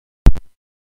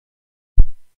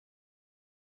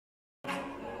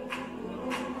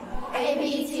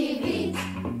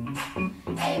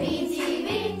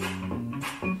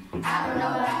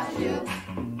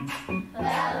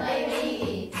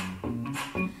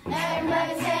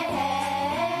Everybody say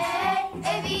hey,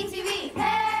 Abe Tv,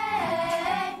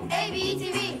 hey, Abe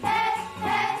Tv, hey,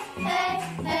 hey,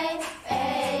 hey, hey,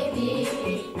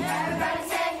 Abe. Everybody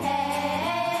say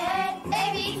hey,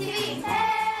 Abe Tv,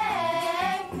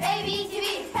 hey, Abe Tv,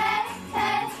 hey,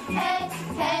 hey,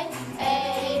 hey,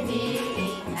 hey, Abe.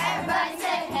 Everybody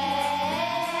say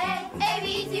hey,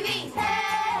 Abe Tv,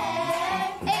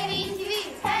 hey, Abe Tv,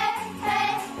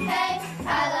 hey,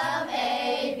 I love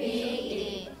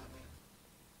Abe.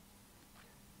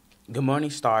 Good morning,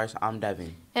 stars. I'm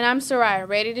Devin. And I'm Soraya,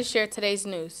 ready to share today's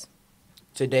news.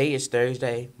 Today is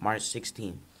Thursday, March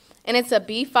 16th. And it's a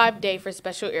B5 day for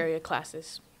special area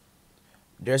classes.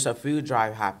 There's a food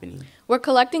drive happening. We're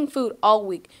collecting food all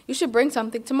week. You should bring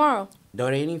something tomorrow.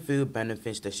 Donating food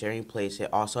benefits the sharing place. It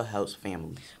also helps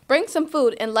families. Bring some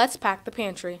food and let's pack the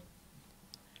pantry.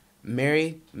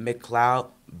 Mary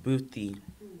McLeod Bethune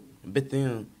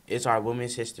is our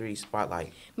Women's History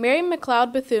Spotlight. Mary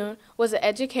McLeod Bethune was an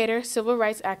educator, civil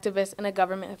rights activist, and a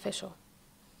government official.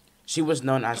 She was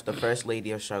known as the First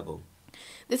Lady of Struggle.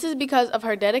 This is because of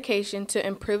her dedication to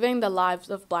improving the lives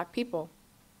of Black people.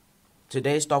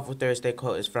 Today's Thoughtful Thursday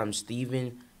quote is from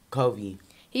Stephen Covey.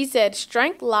 He said,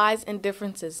 "Strength lies in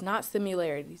differences, not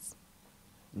similarities."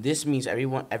 This means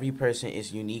every person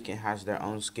is unique and has their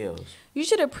own skills. You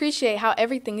should appreciate how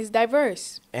everything is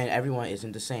diverse. And everyone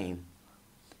isn't the same.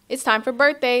 It's time for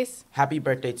birthdays. Happy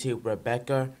birthday to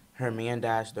Rebecca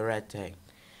Hernandez Dorete.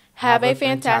 Have a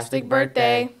fantastic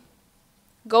birthday.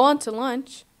 Go on to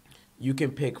lunch. You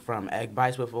can pick from egg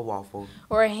bites with a waffle.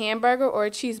 Or a hamburger or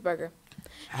a cheeseburger.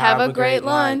 Have a great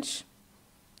lunch.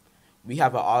 We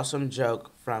have an awesome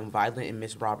joke from Violet and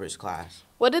Miss Roberts' class.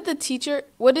 What did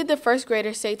the first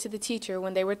graders say to the teacher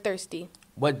when they were thirsty?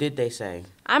 What did they say?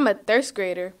 I'm a thirst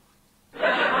grader.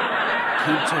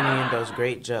 Keep turning in those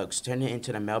great jokes. Turn it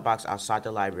into the mailbox outside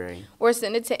the library. Or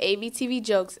send it to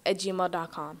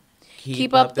abtvjokes@gmail.com.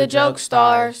 Keep up the joke,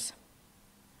 stars.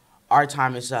 Our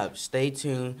time is up. Stay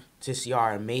tuned to see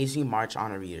our amazing March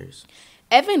honor readers.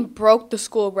 Evan broke the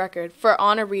school record for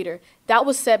honor reader. That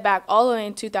was set back all the way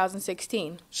in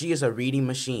 2016. She is a reading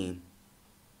machine.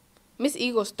 Miss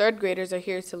Eagle's third graders are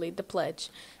here to lead the pledge.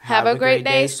 Have a great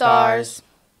day, stars.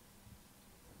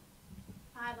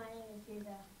 Hi, my name is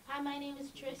Hugo. Hi, my name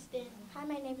is Tristan. Hi,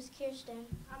 my name is Kirsten.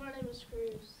 Hi, my name is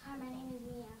Cruz. Hi, my name is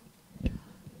Mia.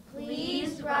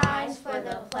 Please rise for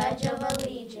the Pledge of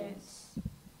Allegiance.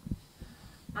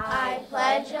 I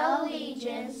pledge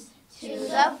allegiance to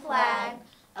the flag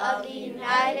of the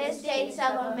United States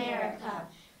of America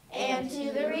and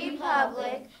to the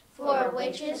republic for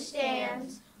which it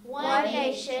stands, one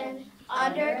nation,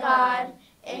 under God,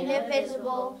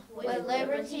 indivisible, with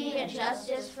liberty and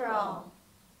justice for all.